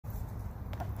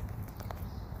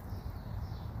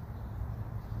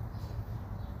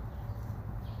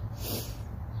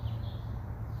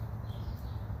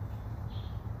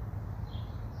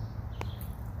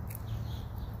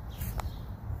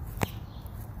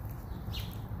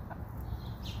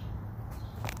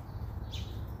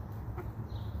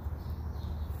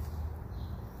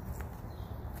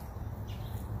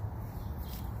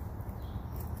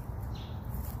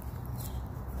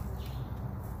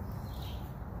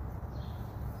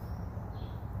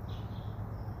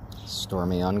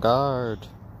Stormy on guard.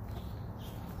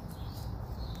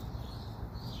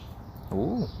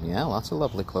 Ooh, yeah, lots of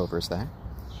lovely clovers there.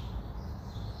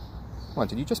 What,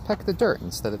 did you just peck the dirt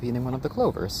instead of eating one of the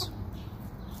clovers?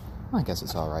 I guess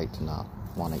it's alright to not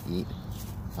want to eat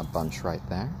a bunch right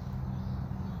there.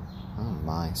 Oh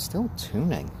my, still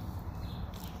tuning.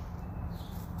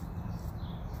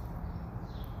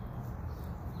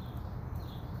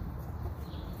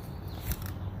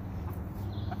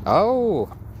 Oh!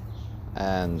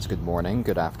 And good morning,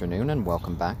 good afternoon, and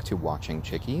welcome back to Watching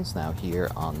Chickies, now here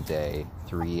on day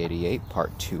 388,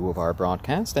 part 2 of our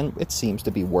broadcast, and it seems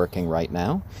to be working right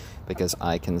now, because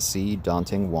I can see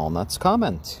Daunting Walnut's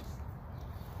comment.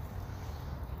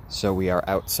 So we are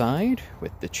outside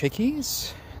with the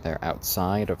chickies. They're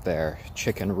outside of their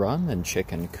chicken run and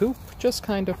chicken coop, just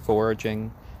kind of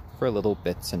foraging for little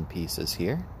bits and pieces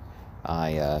here.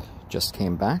 I just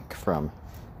came back from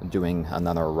doing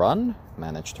another run,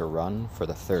 managed to run for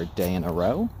the 3rd day in a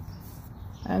row,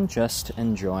 and just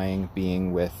enjoying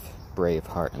being with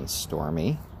Braveheart and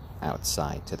Stormy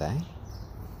outside today.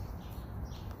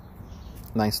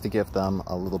 Nice to give them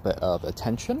a little bit of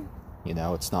attention. You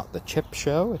know, it's not the chip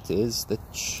show, it is the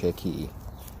chickie.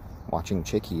 Watching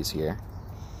Chickies here.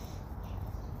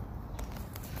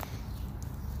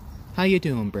 How you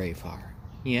doing, Braveheart?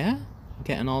 Yeah?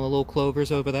 Getting all the little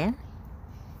clovers over there?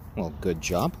 Well, good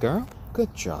job, girl.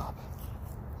 Good job.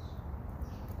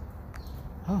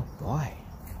 Oh, boy.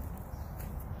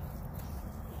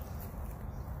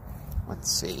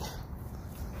 Let's see.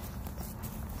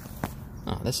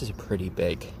 Oh, this is a pretty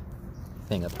big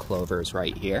thing of clovers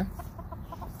right here.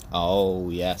 Oh,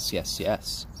 yes, yes,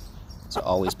 yes. It's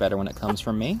always better when it comes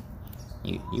from me.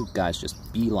 You guys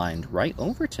just beelined right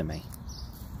over to me.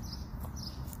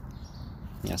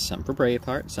 Yes, some for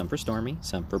Braveheart, some for Stormy,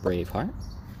 some for Braveheart.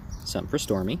 Some for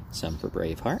Stormy, some for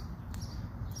Braveheart.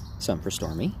 Some for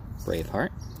Stormy, Braveheart,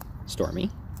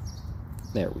 Stormy.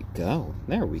 There we go,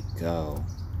 there we go.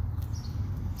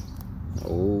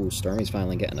 Oh, Stormy's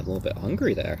finally getting a little bit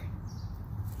hungry there.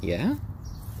 Yeah?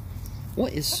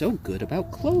 What is so good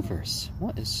about clovers?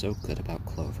 What is so good about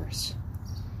clovers?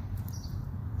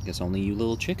 Guess only you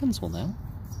little chickens will know.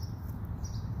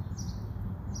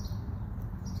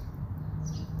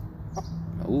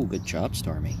 Oh, good job,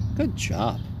 Stormy. Good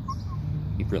job.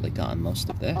 You've really gotten most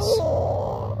of this.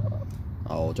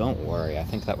 Oh, don't worry. I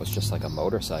think that was just like a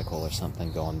motorcycle or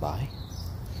something going by.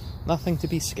 Nothing to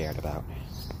be scared about.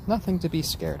 Nothing to be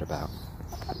scared about.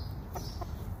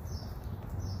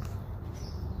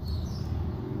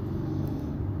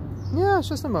 Yeah, it's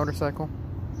just a motorcycle.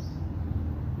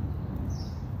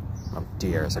 Oh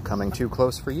dear, is it coming too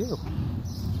close for you?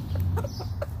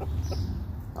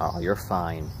 Oh, you're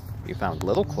fine. You found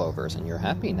little clovers and you're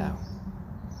happy now.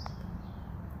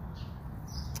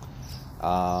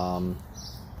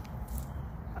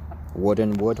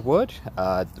 Wood.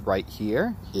 Right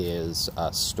here is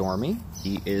Stormy.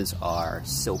 He is our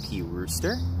silky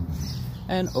rooster.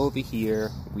 And over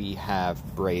here we have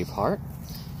Braveheart,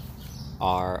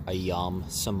 our ayam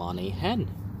cemani hen.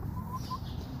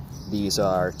 These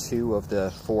are 2 of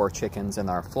the 4 chickens in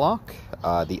our flock.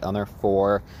 The other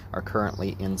 4 are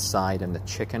currently inside in the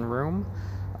chicken room.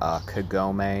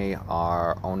 Kagome,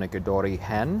 our onagadori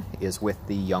hen, is with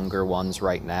the younger ones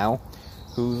right now,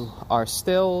 who are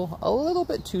still a little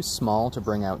bit too small to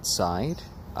bring outside,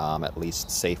 at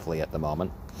least safely at the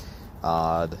moment.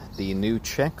 The new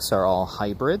chicks are all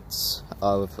hybrids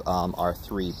of our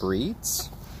 3 breeds.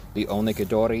 The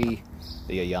onagadori,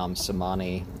 the ayam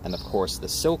cemani, and of course the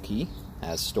silkie,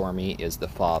 as Stormy is the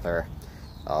father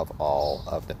of all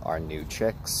of our new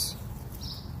chicks.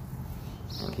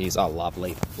 He's a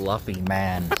lovely, fluffy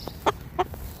man.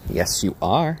 Yes, you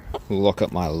are. Look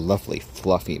at my lovely,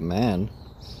 fluffy man.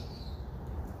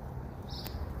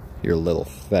 Your little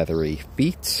feathery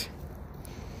feet.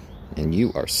 And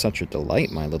you are such a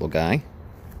delight, my little guy.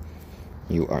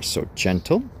 You are so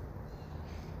gentle.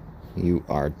 You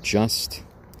are just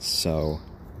so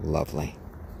lovely.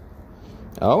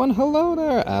 Oh, and hello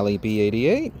there, Ali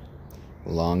B88.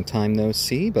 Long time no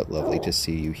see, but lovely to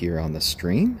see you here on the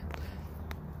stream.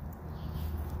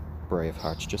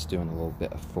 Braveheart's just doing a little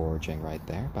bit of foraging right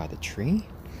there by the tree.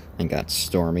 And got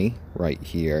Stormy right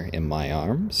here in my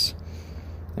arms.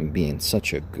 And being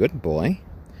such a good boy.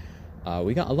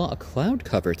 We got a lot of cloud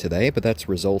cover today, but that's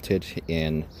resulted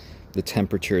in the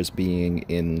temperatures being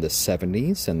in the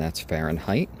 70s, and that's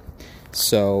Fahrenheit.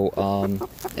 So,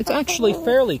 it's actually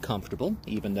fairly comfortable,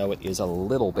 even though it is a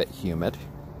little bit humid.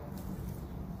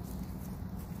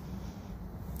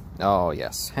 Oh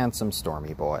yes, handsome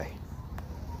Stormy boy.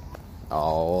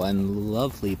 Oh, and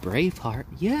lovely Braveheart,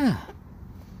 yeah.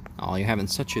 Oh, you're having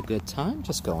such a good time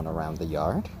just going around the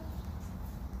yard.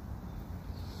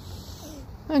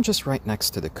 And just right next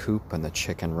to the coop and the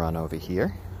chicken run over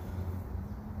here.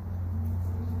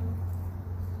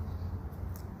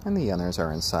 And the others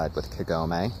are inside with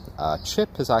Kagome.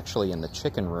 Chip is actually in the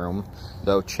chicken room,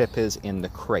 though Chip is in the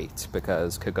crate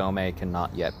because Kagome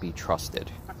cannot yet be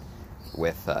trusted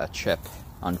with Chip,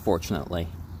 unfortunately.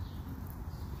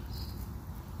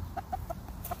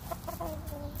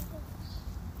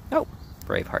 Oh,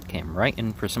 Braveheart came right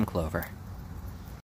in for some clover.